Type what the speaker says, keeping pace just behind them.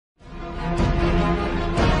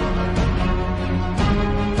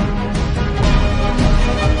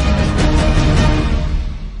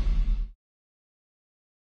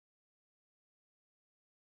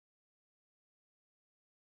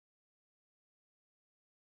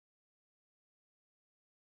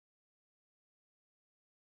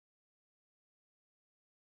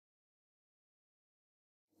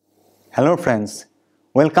Hello friends,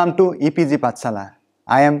 welcome to EPG Pathshala.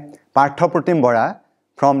 I am Parthopratim Bora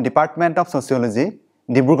from Department of Sociology,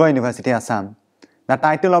 Dibrugarh University, Assam. The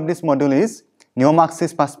title of this module is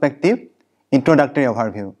Neo-Marxist Perspective, Introductory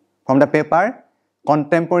Overview from the paper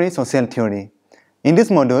Contemporary Social Theory. In this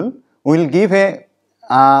module, we will give a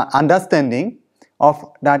understanding of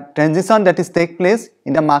the transition that is take place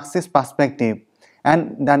in the Marxist perspective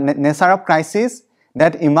and the nature of crisis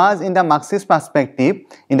that emerged in the Marxist perspective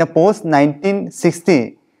in the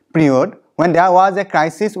post-1960 period when there was a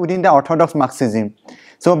crisis within the orthodox Marxism.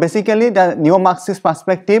 So basically the neo-Marxist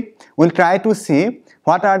perspective will try to see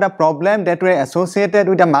what are the problems that were associated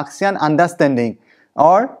with the Marxian understanding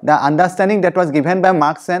or the understanding that was given by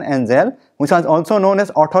Marx and Engels, which was also known as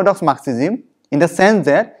orthodox Marxism, in the sense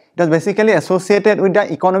that it was basically associated with the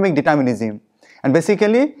economic determinism. And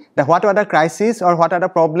basically, what are the crises or what are the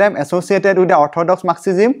problems associated with the orthodox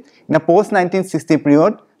Marxism in the post-1960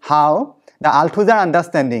 period, how the Althusser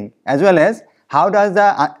understanding as well as how does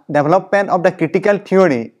the development of the critical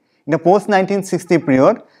theory in the post-1960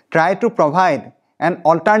 period try to provide an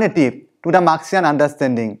alternative to the Marxian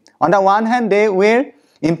understanding. On the one hand, they were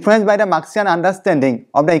influenced by the Marxian understanding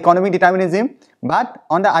of the economic determinism, but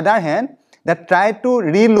on the other hand, they tried to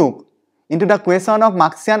relook into the question of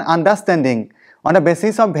Marxian understanding on the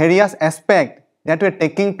basis of various aspects that were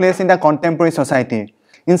taking place in the contemporary society.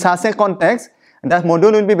 In such a context, the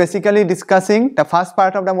module will be basically discussing, the first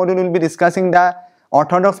part of the module will be discussing the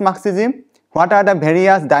orthodox Marxism, what are the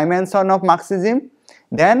various dimensions of Marxism,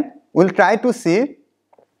 then we'll try to see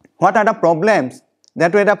what are the problems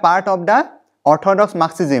that were the part of the orthodox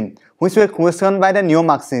Marxism, which were questioned by the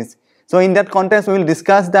neo-Marxists. So in that context, we will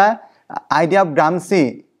discuss the idea of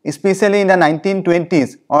Gramsci, especially in the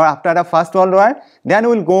 1920s or after the First World War. Then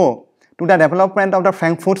we will go to the development of the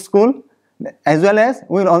Frankfurt School, as well as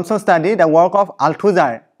we will also study the work of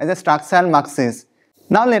Althusser as a structural Marxist.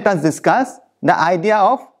 Now let us discuss the idea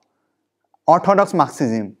of orthodox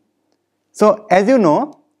Marxism. So as you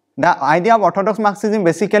know, the idea of orthodox Marxism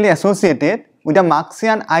basically associated with the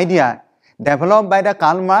Marxian idea developed by the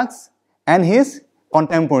Karl Marx and his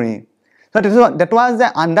contemporary. So that was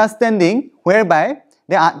the understanding whereby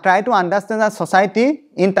they try to understand the society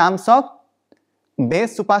in terms of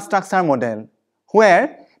base superstructure model,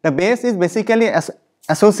 where the base is basically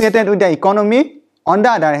associated with the economy. On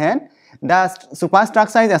the other hand, the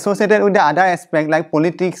superstructure is associated with the other aspect like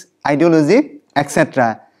politics, ideology,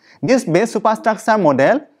 etc. This base superstructure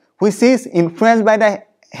model, which is influenced by the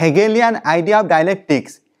Hegelian idea of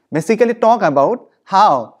dialectics, basically talk about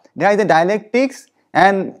how there is a dialectics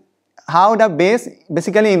and how the base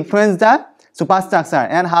basically influences the superstructure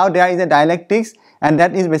and how there is a dialectics, and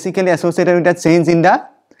that is basically associated with the change in the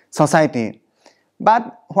society.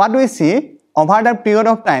 But what we see over the period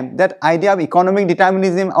of time, that idea of economic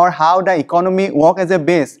determinism or how the economy works as a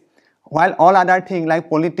base while all other things like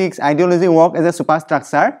politics, ideology work as a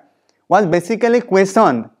superstructure, was basically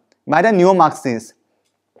questioned by the neo-Marxists.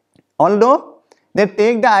 Although they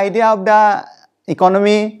take the idea of the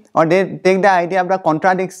economy or they take the idea of the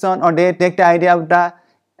contradiction or they take the idea of the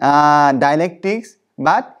dialectics,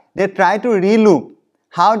 but they try to relook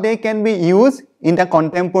how they can be used in the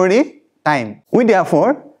contemporary time. We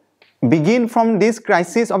therefore begin from this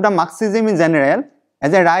crisis of the Marxism in general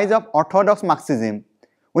as a rise of orthodox Marxism.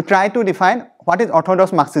 We try to define what is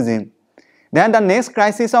orthodox Marxism. Then the next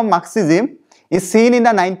crisis of Marxism is seen in the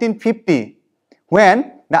 1950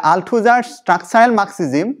 when the Althusser structural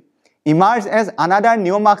Marxism emerged as another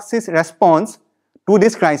neo-Marxist response to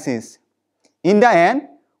this crisis. In the end,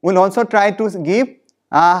 we'll also try to give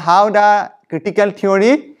how the critical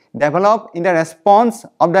theory developed in the response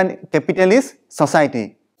of the capitalist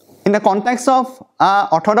society. In the context of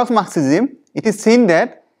orthodox Marxism, it is seen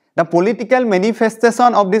that the political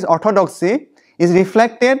manifestation of this orthodoxy is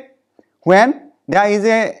reflected when there is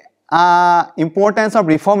a importance of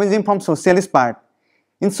reformism from socialist part.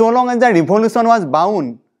 In so long as the revolution was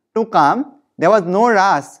bound to come, there was no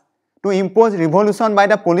rush to impose revolution by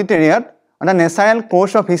the proletariat on the natural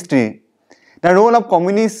course of history. The role of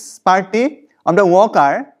Communist Party of the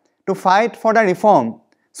worker to fight for the reform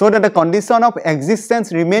so that the condition of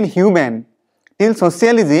existence remain human till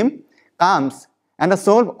socialism comes and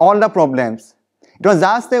solve all the problems. It was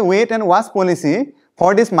just a wait and watch policy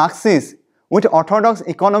for this Marxist with orthodox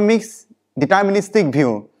economics deterministic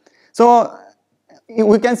view. So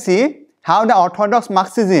we can see how the orthodox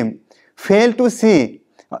Marxism failed to see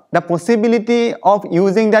the possibility of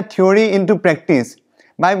using the theory into practice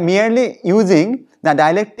by merely using the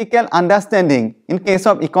dialectical understanding. In case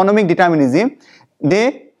of economic determinism,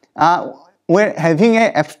 they were having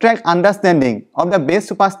an abstract understanding of the base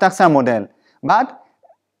superstructure model, but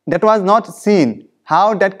that was not seen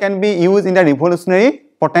how that can be used in the revolutionary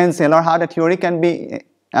potential, or how the theory can be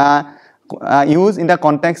used in the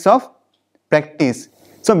context of practice.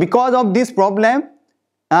 So because of this problem,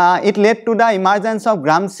 it led to the emergence of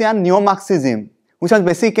Gramscian neo-Marxism, which was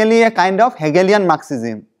basically a kind of Hegelian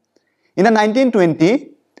Marxism. In the 1920s,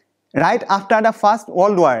 right after the First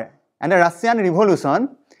World War and the Russian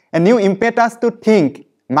Revolution, a new impetus to think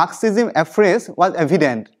Marxism afresh was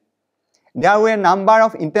evident. There were a number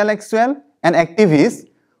of intellectuals and activists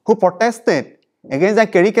who protested against the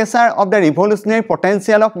caricature of the revolutionary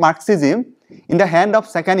potential of Marxism in the hand of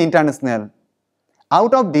Second International.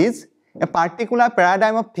 Out of this, a particular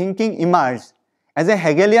paradigm of thinking emerged as a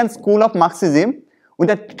Hegelian school of Marxism with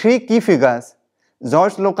the three key figures: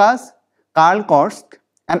 George Lucas, Karl Korsk,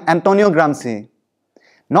 and Antonio Gramsci.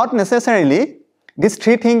 Not necessarily, these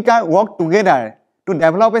three thinkers worked together to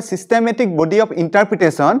develop a systematic body of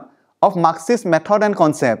interpretation of Marxist method and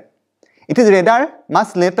concept. It is rather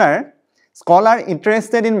much later, scholars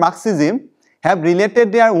interested in Marxism have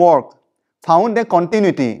related their work, found a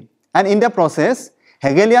continuity, and in the process,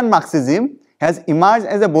 Hegelian Marxism has emerged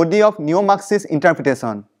as a body of neo-Marxist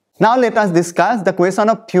interpretation. Now let us discuss the question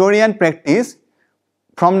of theory and practice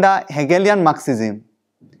from the Hegelian Marxism.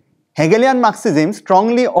 Hegelian Marxism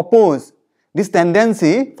strongly opposes this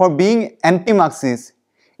tendency for being anti-Marxist.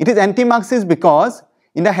 It is anti-Marxist because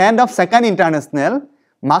in the hand of Second International,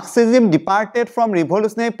 Marxism departed from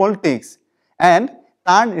revolutionary politics and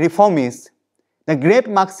turned reformist. The great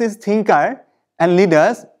Marxist thinkers and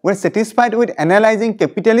leaders were satisfied with analyzing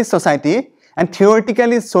capitalist society and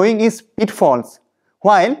theoretically showing its pitfalls,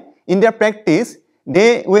 while in their practice,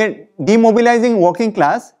 they were demobilizing working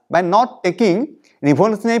class by not taking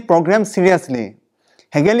revolutionary programs seriously.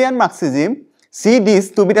 Hegelian Marxism sees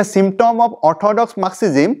this to be the symptom of orthodox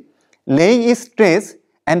Marxism, laying its stress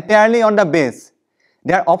entirely on the base.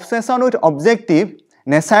 Their obsession with objective,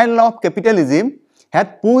 natural law of capitalism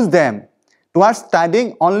had pushed them towards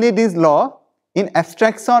studying only this law in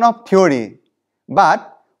abstraction of theory.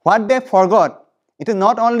 But what they forgot, it is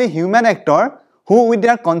not only human actors who with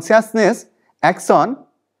their consciousness action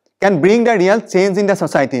can bring the real change in the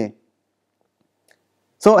society.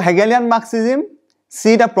 So Hegelian Marxism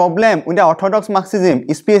see the problem with the orthodox Marxism,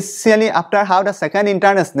 especially after how the Second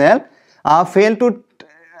International failed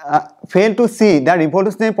to see the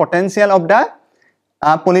revolutionary potential of the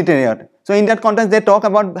proletariat. So in that context, they talk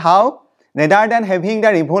about how rather than having the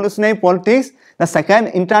revolutionary politics, the Second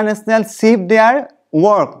International shift their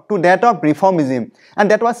work to that of reformism, and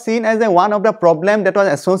that was seen as one of the problems that was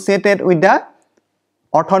associated with the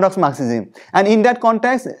orthodox Marxism. And in that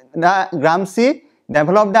context, the Gramsci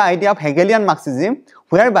developed the idea of Hegelian Marxism,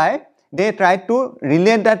 whereby they tried to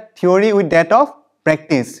relate that theory with that of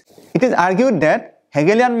practice. It is argued that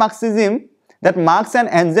Hegelian Marxism, that Marx and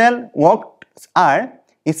Engels' works are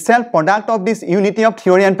itself product of this unity of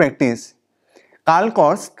theory and practice. Karl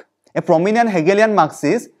Korsk, a prominent Hegelian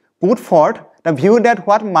Marxist, put forth the view that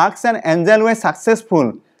what Marx and Engels were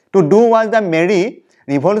successful to do was the marry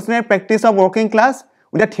revolutionary practice of working class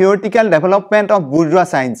with the theoretical development of bourgeois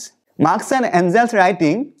science. Marx and Engels'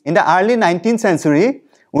 writing in the early 19th century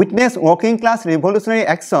witnessed working class revolutionary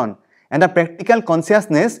action and the practical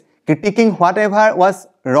consciousness critiquing whatever was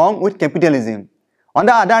wrong with capitalism. On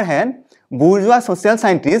the other hand, bourgeois social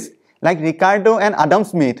scientists like Ricardo and Adam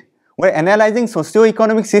Smith were analyzing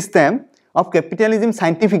socio-economic system of capitalism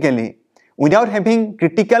scientifically without having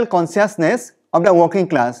critical consciousness of the working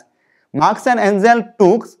class. Marx and Engels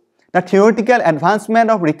took the theoretical advancement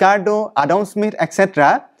of Ricardo, Adam Smith,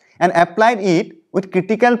 etc. and applied it with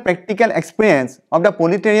critical practical experience of the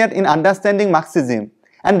proletariat in understanding Marxism.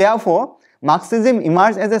 And therefore, Marxism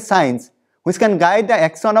emerged as a science which can guide the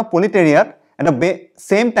action of proletariat at the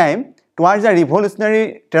same time towards a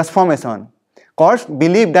revolutionary transformation. Korsk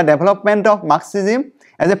believed the development of Marxism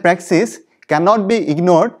as a praxis cannot be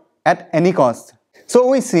ignored at any cost. So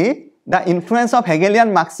we see the influence of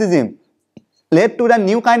Hegelian Marxism led to the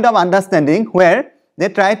new kind of understanding where they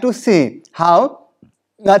try to see how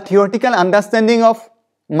the theoretical understanding of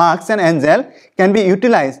Marx and Engels can be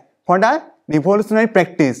utilized for the revolutionary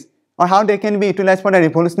practice, or how they can be utilized for the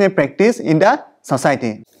revolutionary practice in the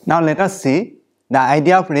society. Now let us see the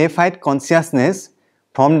idea of reified consciousness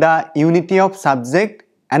from the unity of subject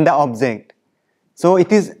and the object. So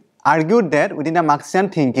it is argued that within the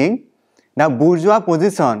Marxian thinking, the bourgeois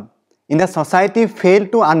position in the society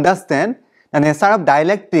failed to understand the nature of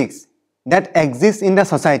dialectics that exists in the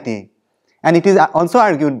society. And it is also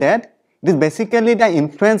argued that it is basically the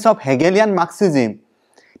influence of Hegelian Marxism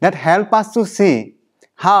that help us to see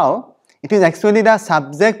how it is actually the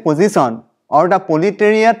subject position or the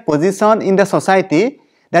proletariat position in the society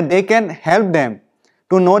that they can help them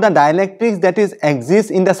to know the dialectics that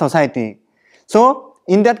exists in the society. So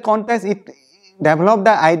in that context, it developed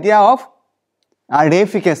the idea of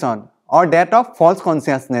reification or that of false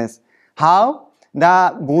consciousness. How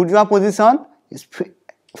the bourgeois position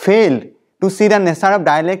failed to see the nature of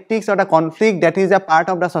dialectics or the conflict that is a part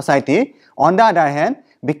of the society. On the other hand,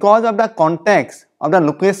 because of the context of the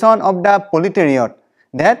location of the proletariat,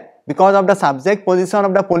 that because of the subject position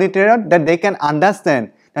of the proletariat, that they can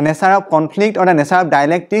understand the nature of conflict or the nature of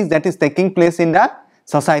dialectics that is taking place in the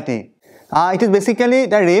society. It is basically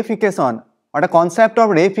the reification or the concept of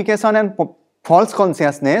reification and false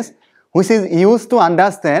consciousness which is used to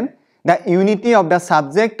understand the unity of the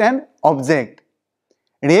subject and object.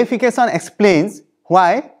 Reification explains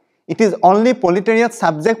why it is only proletariat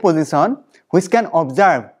subject position which can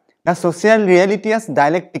observe the social reality as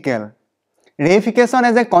dialectical. Reification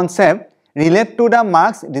as a concept relates to the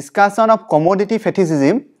Marx's discussion of commodity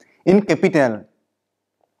fetishism in Capital.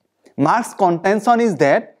 Marx's contention is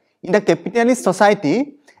that in the capitalist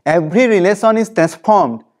society, every relation is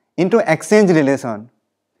transformed into exchange relation.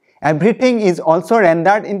 Everything is also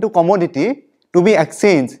rendered into commodity to be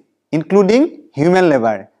exchanged, including human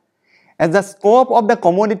labor. As the scope of the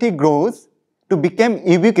commodity grows to become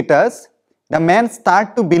ubiquitous, the men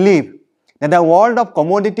start to believe that the world of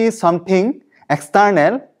commodity is something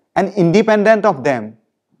external and independent of them.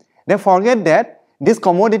 They forget that these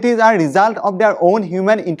commodities are a result of their own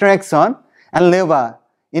human interaction and labor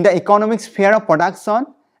in the economic sphere of production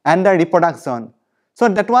and the reproduction. So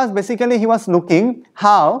that was basically, he was looking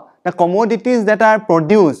how the commodities that are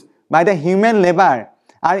produced by the human labor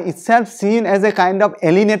are itself seen as a kind of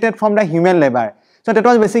alienated from the human labor. So that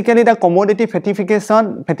was basically the commodity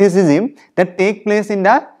fetishism that take place in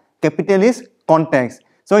the capitalist context.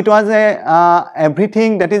 So it was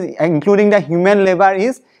everything that is including the human labor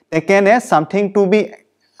is taken as something to be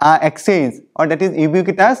exchanged or that is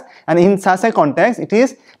ubiquitous, and in such a context it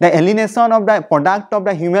is the alienation of the product of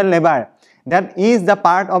the human labor that is the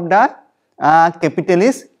part of the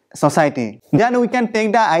capitalist society. Then we can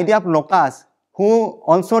take the idea of Locas, who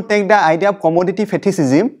also take the idea of commodity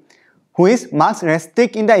fetishism, who is much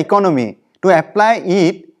restrict in the economy, to apply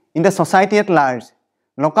it in the society at large.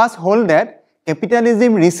 Locas holds that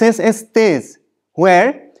capitalism reaches a stage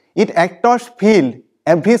where its actors feel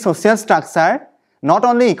every social structure, not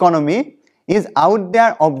only economy, is out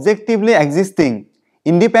there objectively existing,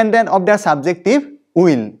 independent of their subjective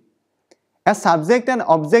will. As subject and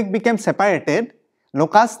object became separated,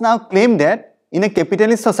 Locas now claimed that in a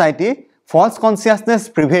capitalist society, false consciousness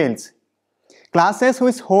prevails. Classes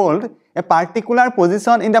which hold a particular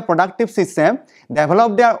position in the productive system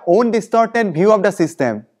develop their own distorted view of the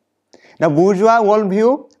system. The bourgeois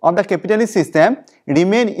worldview of the capitalist system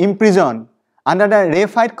remain imprisoned under the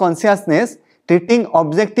reified consciousness, treating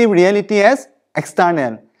objective reality as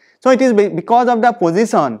external. So it is because of the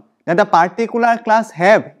position that the particular class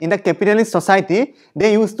have in the capitalist society,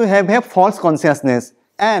 they used to have a false consciousness.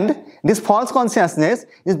 And this false consciousness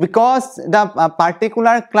is because the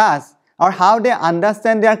particular class or how they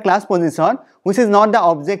understand their class position, which is not the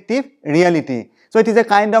objective reality. So it is a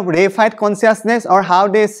kind of reified consciousness, or how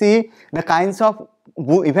they see the kinds of,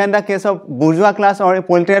 even the case of bourgeois class or a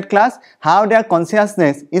proletariat class, how their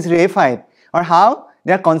consciousness is reified, or how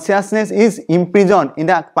their consciousness is imprisoned in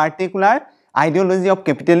the particular ideology of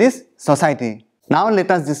capitalist society. Now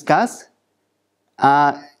let us discuss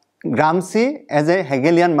Gramsci as a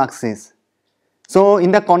Hegelian Marxist. So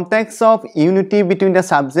in the context of unity between the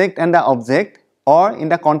subject and the object, or in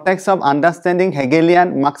the context of understanding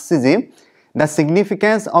Hegelian Marxism, the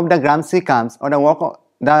significance of the Gramsci comes, or the work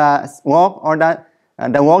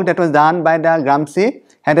that was done by the Gramsci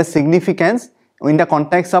had a significance in the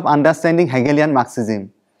context of understanding Hegelian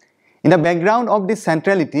Marxism. In the background of this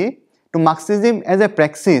centrality to Marxism as a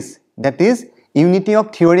praxis, that is unity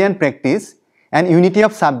of theory and practice, and unity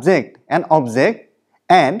of subject and object,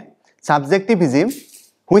 and subjectivism,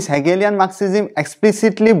 which Hegelian Marxism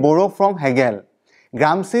explicitly borrow from Hegel,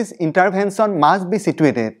 Gramsci's intervention must be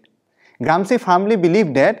situated. Gramsci firmly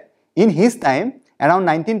believed that in his time, around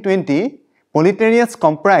 1920, proletariats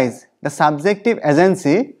comprise the subjective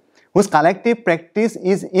agency whose collective practice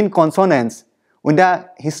is in consonance with the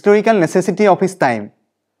historical necessity of his time.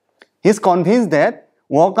 He is convinced that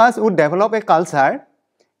workers would develop a culture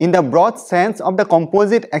in the broad sense of the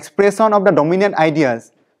composite expression of the dominant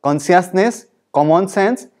ideas, consciousness, common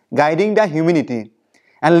sense, guiding the humanity,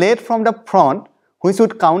 and led from the front, which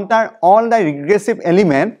would counter all the regressive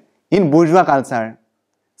elements in bourgeois culture.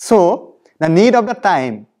 So, the need of the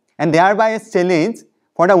time, and thereby a challenge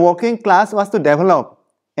for the working class, was to develop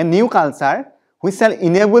a new culture which shall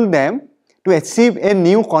enable them to achieve a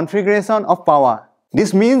new configuration of power.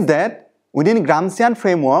 This means that within Gramscian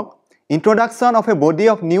framework, introduction of a body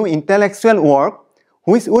of new intellectual work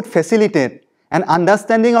which would facilitate an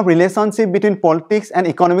understanding of relationship between politics and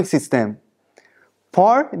economic system.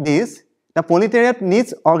 For this, the proletariat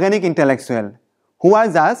needs organic intellectual, who are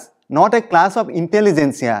thus not a class of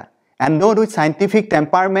intelligentsia, endowed with scientific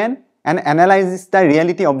temperament and analyzes the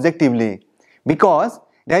reality objectively, because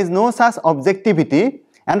there is no such objectivity,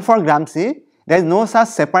 and for Gramsci, there is no such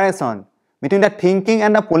separation between the thinking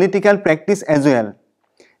and the political practice as well.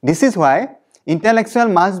 This is why intellectual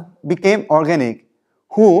mass became organic,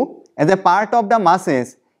 who, as a part of the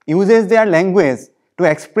masses, uses their language to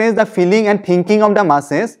express the feeling and thinking of the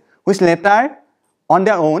masses, which later on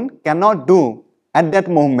their own cannot do at that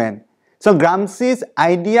moment. So Gramsci's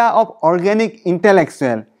idea of organic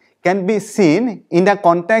intellectual can be seen in the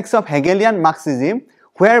context of Hegelian Marxism,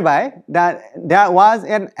 whereby there was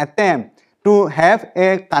an attempt to have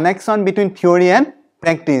a connection between theory and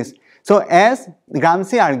practice. So as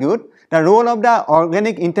Gramsci argued, the role of the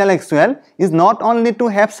organic intellectual is not only to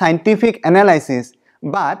have scientific analysis,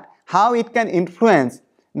 but how it can influence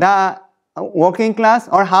the working class,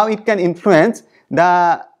 or how it can influence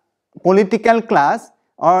the political class,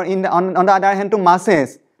 or on the other hand to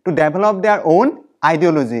masses, to develop their own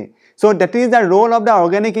ideology. So that is the role of the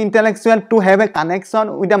organic intellectual, to have a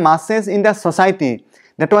connection with the masses in the society.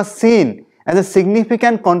 That was seen as a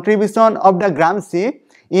significant contribution of the Gramsci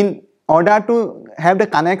in order to have the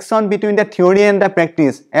connection between the theory and the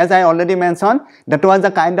practice. As I already mentioned, that was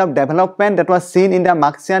the kind of development that was seen in the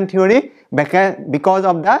Marxian theory because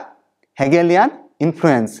of the Hegelian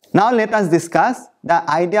influence. Now let us discuss the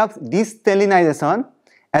idea of de-Stalinization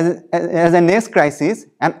as a next crisis,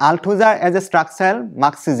 and Althusser as a structural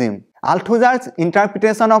Marxism. Althusser's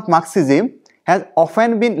interpretation of Marxism has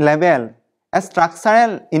often been labeled as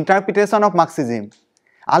structural interpretation of Marxism.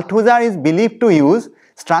 Althusser is believed to use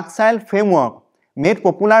structural framework made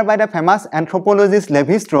popular by the famous anthropologist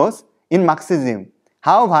Lévi-Strauss in Marxism.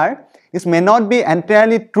 However, this may not be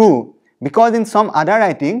entirely true, because in some other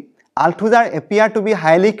writing, Althusser appeared to be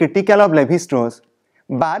highly critical of Lévi-Strauss.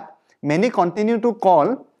 But many continue to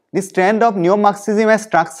call this trend of neo-Marxism as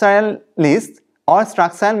structuralist or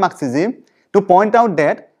structural Marxism, to point out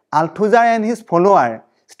that Althusser and his followers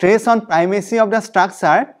stress on primacy of the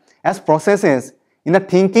structure as processes in the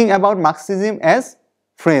thinking about Marxism as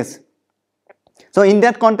phrase. So in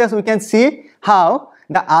that context, we can see how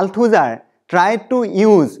the Althusser tried to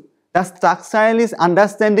use the structuralist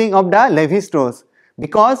understanding of the Lévi-Strauss,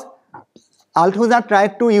 because Althusser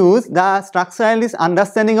tried to use the structuralist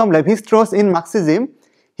understanding of Lévi-Strauss in Marxism.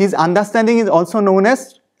 His understanding is also known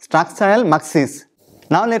as structural Marxist.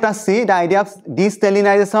 Now let us see the idea of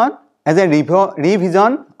de-Stalinization as a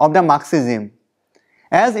revision of the Marxism.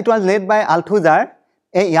 As it was led by Althusser,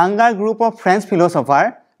 a younger group of French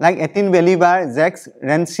philosophers like Etienne Balibar, Jacques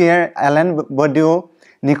Rancière, Alain Badiou,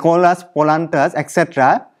 Nicolas Poulantas,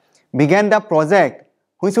 etc. began the project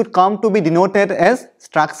which would come to be denoted as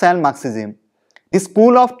structural Marxism. This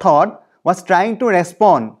school of thought was trying to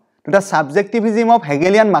respond to the subjectivism of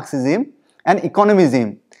Hegelian Marxism and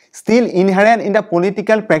economism, still inherent in the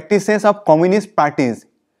political practices of communist parties.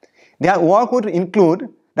 Their work would include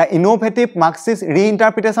the innovative Marxist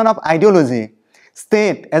reinterpretation of ideology,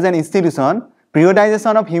 state as an institution,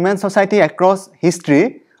 periodization of human society across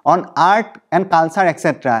history, on art and culture,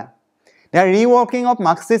 etc. Their reworking of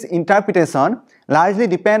Marxist interpretation largely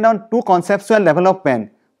depend on two conceptual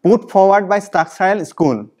developments put forward by structural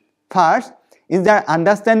school. First is their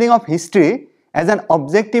understanding of history as an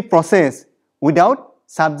objective process without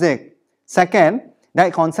subject. Second, the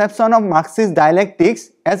conception of Marxist dialectics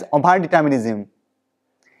as over-determinism.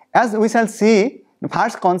 As we shall see, the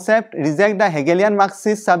first concept rejects the Hegelian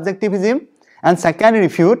Marxist subjectivism, and second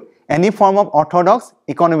refute any form of orthodox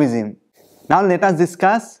economism. Now let us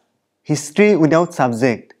discuss history without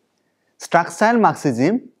subject. Structural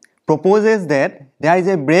Marxism proposes that there is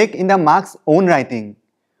a break in the Marx's own writing,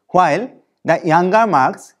 while the younger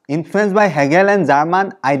Marx, influenced by Hegel and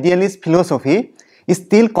German idealist philosophy, is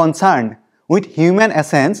still concerned with human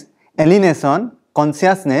essence, alienation,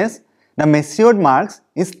 consciousness. The matured Marx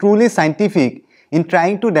is truly scientific in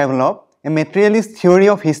trying to develop a materialist theory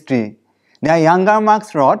of history. The younger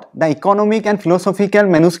Marx wrote the economic and philosophical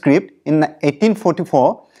manuscript in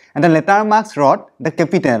 1844, and the later Marx wrote the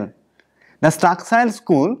Capital. The structural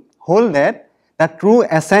school hold that the true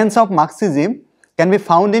essence of Marxism can be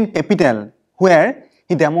found in Capital, where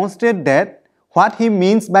he demonstrated that what he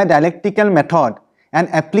means by dialectical method and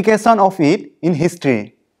application of it in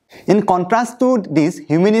history. In contrast to this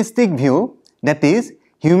humanistic view, that is,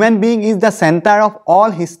 human being is the center of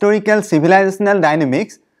all historical civilizational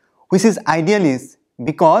dynamics, which is idealist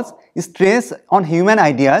because it stresses on human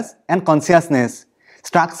ideas and consciousness.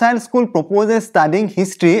 Structural school proposes studying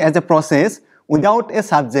history as a process without a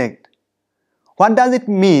subject. What does it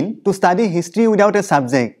mean to study history without a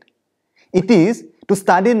subject? It is to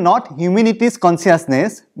study not humanity's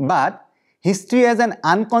consciousness but history as an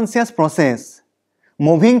unconscious process,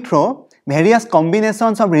 moving through various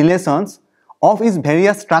combinations of relations of its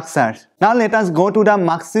various structures. Now let us go to the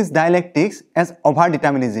Marxist dialectics as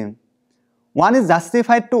over-determinism. One is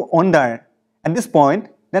justified to wonder at this point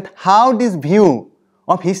that how this view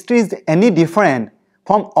of history is any different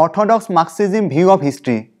from orthodox Marxism view of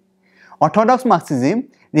history. Orthodox Marxism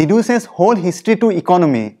reduces whole history to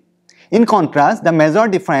economy. In contrast, the major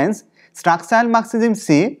difference, structural Marxism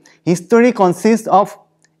see history consists of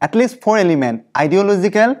at least 4 elements: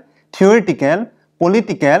 ideological, theoretical,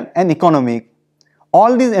 political, and economic.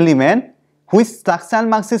 All these elements, which structural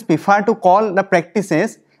Marxists prefer to call the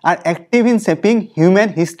practices, are active in shaping human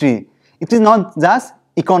history. It is not just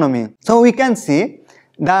economy. So we can see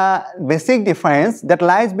the basic difference that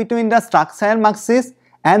lies between the structural Marxists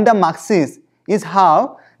and the Marxists is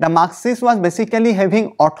how the Marxists was basically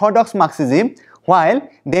having orthodox Marxism, while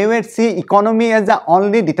they would see economy as the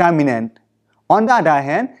only determinant. On the other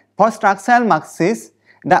hand, for structural Marxists,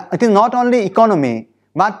 it is not only economy,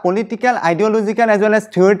 but political, ideological as well as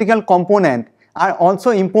theoretical component are also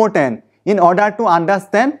important in order to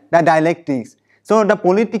understand the dialectics. So the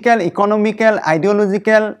political, economical,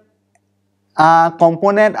 ideological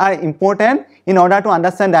component are important in order to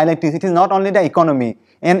understand dialectics. It is not only the economy.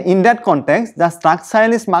 And in that context, the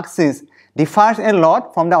structuralist Marxist differs a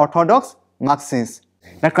lot from the orthodox Marxists.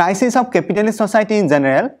 The crisis of capitalist society in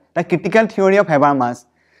general, the critical theory of Habermas.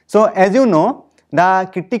 So as you know, the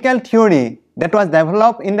critical theory that was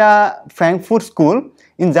developed in the Frankfurt School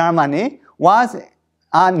in Germany was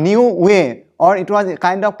a new way, or it was a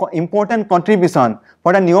kind of important contribution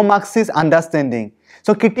for the neo-Marxist understanding.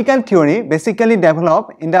 So critical theory basically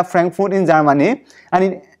developed in the Frankfurt in Germany,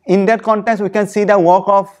 and in that context we can see the work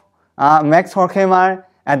of Max Horkheimer,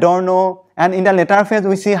 Adorno, and in the later phase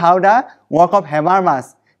we see how the work of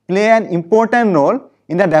Habermas play an important role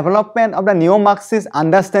in the development of the neo-Marxist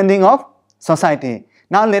understanding of society.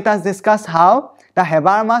 Now let us discuss how the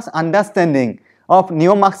Habermas understanding of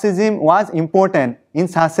neo-Marxism was important in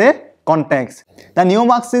such a context. The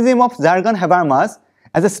neo-Marxism of Jürgen Habermas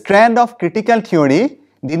as a strand of critical theory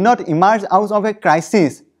did not emerge out of a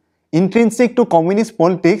crisis intrinsic to communist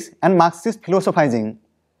politics and Marxist philosophizing.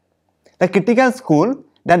 The critical school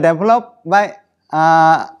that developed by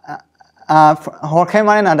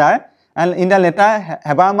Horkheimer and others, and in the later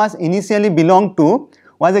Habermas initially belonged to,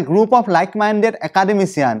 was a group of like-minded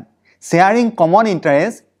academicians sharing common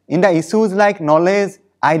interests in the issues like knowledge,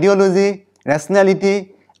 ideology,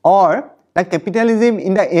 rationality, or the capitalism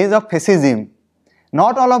in the age of fascism.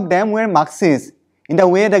 Not all of them were Marxists in the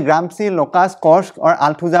way the Gramsci, Lukács, Korsch, or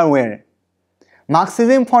Althusser were.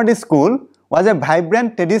 Marxism for this school was a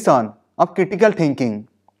vibrant tradition of critical thinking.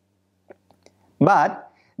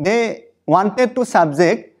 But they wanted to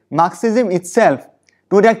subject Marxism itself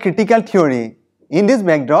to their critical theory. In this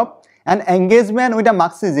backdrop, an engagement with the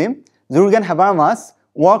Marxism, Jürgen Habermas'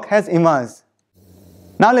 work has emerged.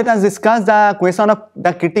 Now let us discuss the question of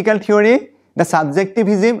the critical theory, the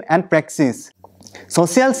subjectivism and praxis.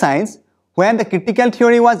 Social science, when the critical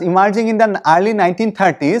theory was emerging in the early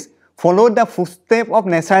 1930s, followed the footsteps of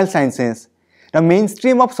natural sciences. The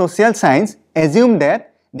mainstream of social science assumed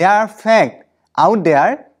that there are facts out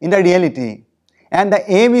there in the reality, and the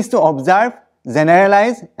aim is to observe,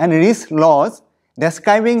 generalize, and reach laws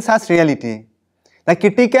describing such reality. The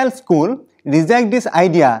critical school rejects this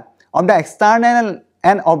idea of the external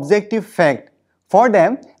and objective fact. For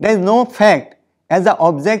them, there is no fact as the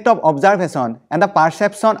object of observation and the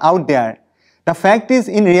perception out there. The fact is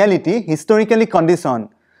in reality historically conditioned.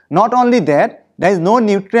 Not only that, there is no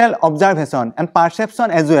neutral observation and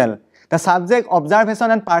perception as well. The subject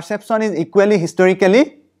observation and perception is equally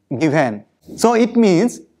historically given. So it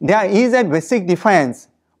means there is a basic difference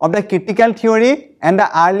of the critical theory and the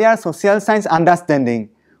earlier social science understanding.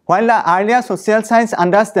 While the earlier social science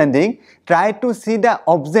understanding tried to see the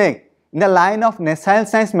object in the line of natural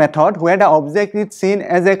science method, where the object is seen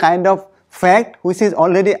as a kind of fact which is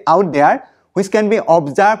already out there, which can be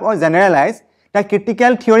observed or generalized, the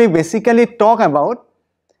critical theory basically talk about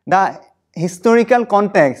the historical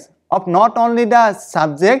context of not only the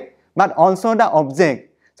subject but also the object.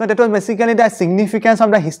 So that was basically the significance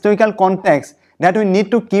of the historical context that we need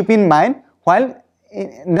to keep in mind while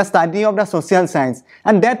in the study of the social science,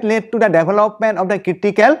 and that led to the development of the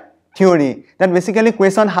critical theory that basically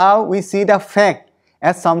question how we see the fact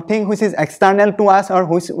as something which is external to us or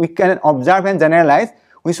which we can observe and generalize,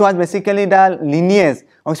 which was basically the lineage,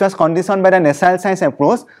 which was conditioned by the natural science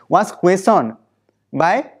approach, was questioned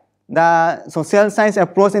by the social science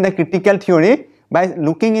approach in the critical theory by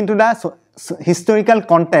looking into the historical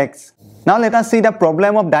context. Now let us see the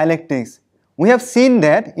problem of dialectics. We have seen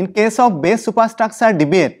that in case of base superstructure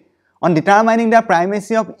debate on determining the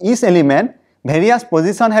primacy of each element, various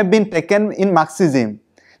positions have been taken in Marxism.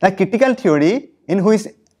 The critical theory in which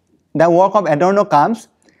the work of Adorno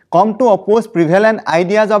come to oppose prevalent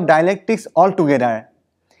ideas of dialectics altogether.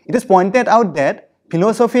 It is pointed out that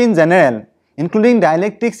philosophy in general, including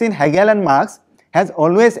dialectics in Hegel and Marx, has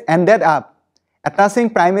always ended up attaching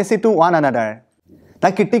primacy to one another.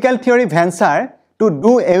 The critical theory ventures to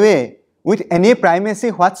do away with any primacy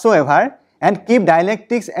whatsoever and keep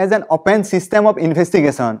dialectics as an open system of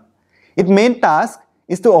investigation. Its main task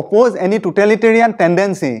is to oppose any totalitarian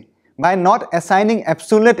tendency by not assigning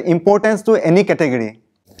absolute importance to any category.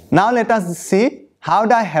 Now let us see how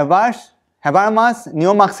the Habermas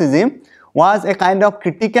neo-Marxism was a kind of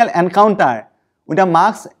critical encounter with the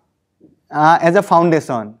Marx as a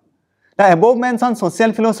foundation. The above mentioned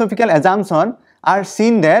social philosophical assumptions are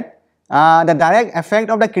seen that the direct effect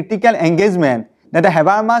of the critical engagement that the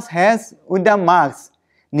Habermas has with the Marx.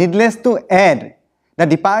 Needless to add, the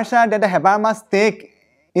departure that the Habermas take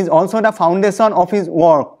is also the foundation of his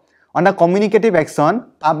work on the communicative action,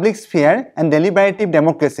 public sphere, and deliberative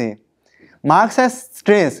democracy. Marx has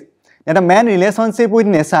stressed that the man's relationship with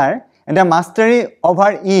nature and the mastery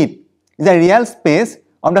over it is a real space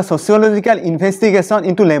of the sociological investigation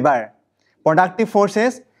into labor, productive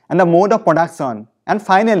forces, and the mode of production. And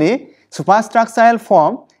finally, superstructural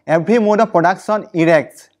form every mode of production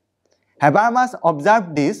erects. Habermas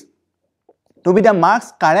observed this to be the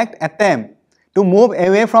Marx's correct attempt to move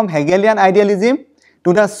away from Hegelian idealism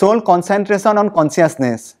to the sole concentration on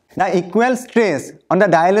consciousness. The equal stress on the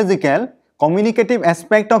dialogical, communicative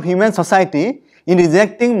aspect of human society in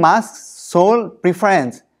rejecting Marx's sole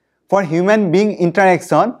preference for human being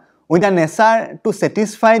interaction with the nature to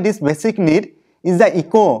satisfy this basic need is the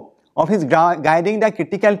echo of his guiding the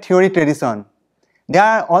critical theory tradition. There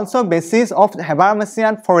are also bases of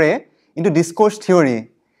Habermasian foray into discourse theory,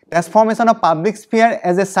 transformation of public sphere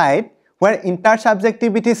as a site where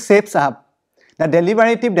intersubjectivity shapes up, the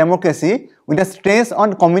deliberative democracy with a stress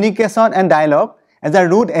on communication and dialogue as a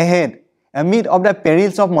route ahead amid of the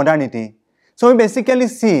perils of modernity. So we basically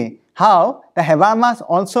see how the Habermas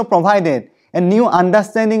also provided a new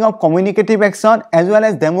understanding of communicative action as well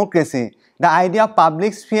as democracy, the idea of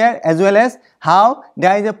public sphere as well as how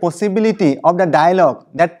there is a possibility of the dialogue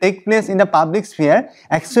that take place in the public sphere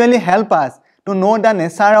actually help us to know the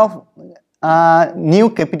nature of new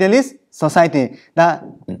capitalist society,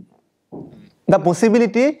 the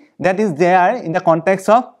possibility that is there in the context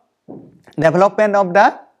of development of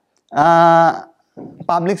the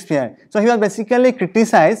public sphere. So he was basically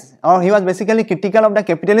criticized, or he was basically critical of the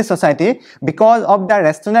capitalist society because of the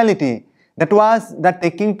rationality that was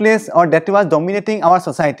taking place or that was dominating our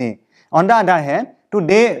society. On the other hand, to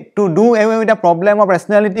do away with the problem of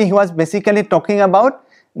rationality, he was basically talking about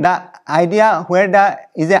the idea where there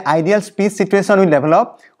is an ideal speech situation will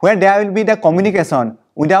develop, where there will be the communication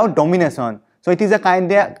without domination. So it is an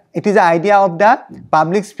idea of the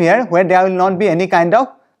public sphere where there will not be any kind of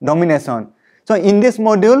domination. So in this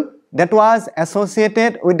module that was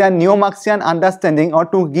associated with the neo-Marxian understanding, or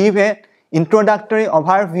to give an introductory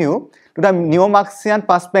overview to the neo-Marxian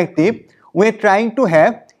perspective, we are trying to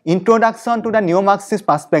have introduction to the neo-Marxist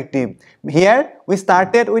perspective. Here we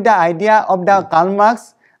started with the idea of the Karl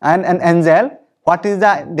Marx and Engels. What is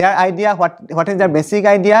their idea? What is their basic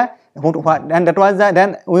idea? And that was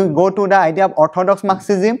then we go to the idea of orthodox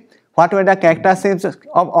Marxism. What were the characteristics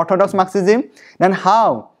of orthodox Marxism? Then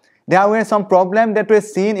how there were some problems that were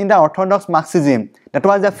seen in the orthodox Marxism. That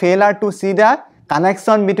was the failure to see the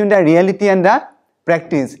connection between the reality and the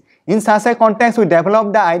practice. In such a context, we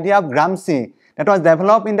developed the idea of Gramsci that was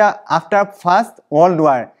developed in the after First World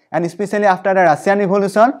War and especially after the Russian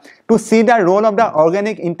Revolution, to see the role of the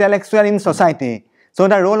organic intellectual in society. So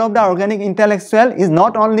the role of the organic intellectual is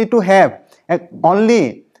not only to have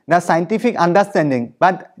only the scientific understanding,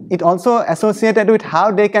 but it also associated with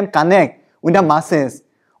how they can connect with the masses.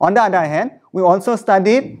 On the other hand, we also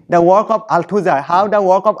studied the work of Althusser, how the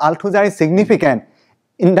work of Althusser is significant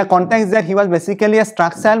in the context that he was basically a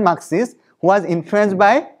structural Marxist who was influenced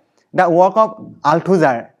by the work of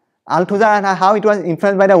Althusser. And how it was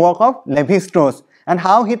influenced by the work of Levi-Strauss, and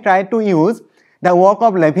how he tried to use the work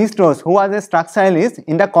of Levi-Strauss, who was a structuralist,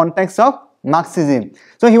 in the context of Marxism.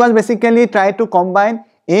 So he was basically tried to combine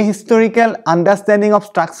ahistorical understanding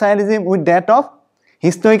of structuralism with that of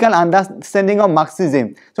historical understanding of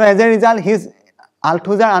Marxism. So as a result, his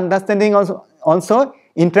Althusser understanding also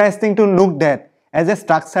interesting to look at as a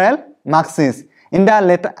structural Marxist. In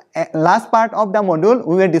the last part of the module,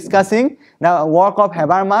 we were discussing the work of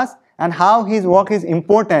Habermas and how his work is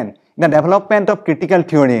important in the development of critical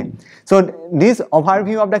theory. So this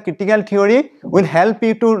overview of the critical theory will help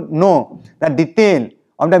you to know the detail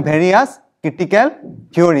of the various critical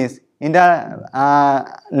theories in the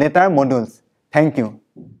later modules. Thank you.